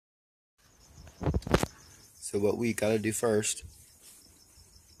So what we got to do first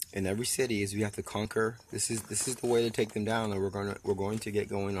in every city is we have to conquer. This is the way to take them down, and we're going to get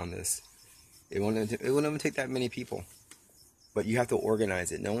going on this. It won't even take that many people, but you have to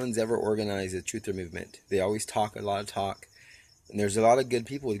organize it. No one's ever organized a truther movement. They always talk a lot of talk, and there's a lot of good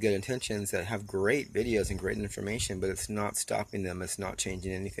people with good intentions that have great videos and great information, but it's not stopping them. It's not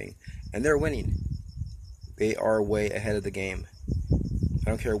changing anything, and they're winning. They are way ahead of the game. I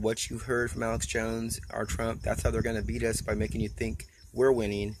don't care what you heard from Alex Jones or Trump. That's how they're going to beat us, by making you think we're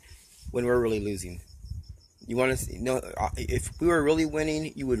winning when we're really losing. You want to know, if we were really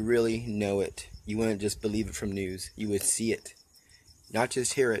winning, you would really know it. You wouldn't just believe it from news. You would see it. Not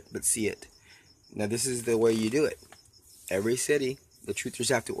just hear it, but see it. Now, this is the way you do it. Every city, the truthers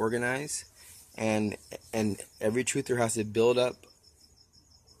have to organize, and every truther has to build up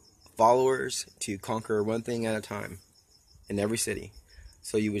followers to conquer one thing at a time in every city.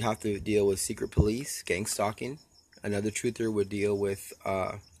 So you would have to deal with secret police, gang stalking. Another truther would deal with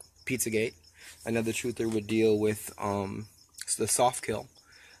Pizzagate. Another truther would deal with the soft kill.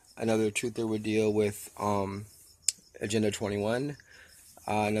 Another truther would deal with Agenda 21.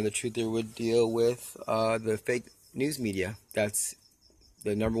 Another truther would deal with the fake news media. That's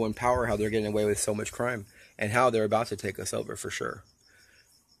the number one power, how they're getting away with so much crime, and how they're about to take us over for sure.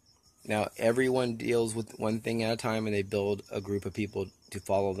 Now, everyone deals with one thing at a time, and they build a group of people to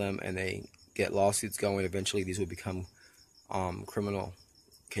follow them, and they get lawsuits going. Eventually, these will become criminal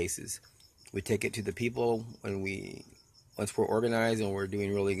cases. We take it to the people once we're organized and we're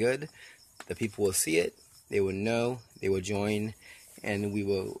doing really good. The people will see it, they will know, they will join, and we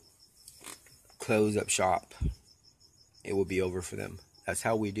will close up shop. It will be over for them. That's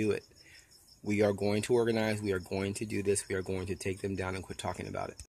how we do it. We are going to organize. We are going to do this. We are going to take them down and quit talking about it.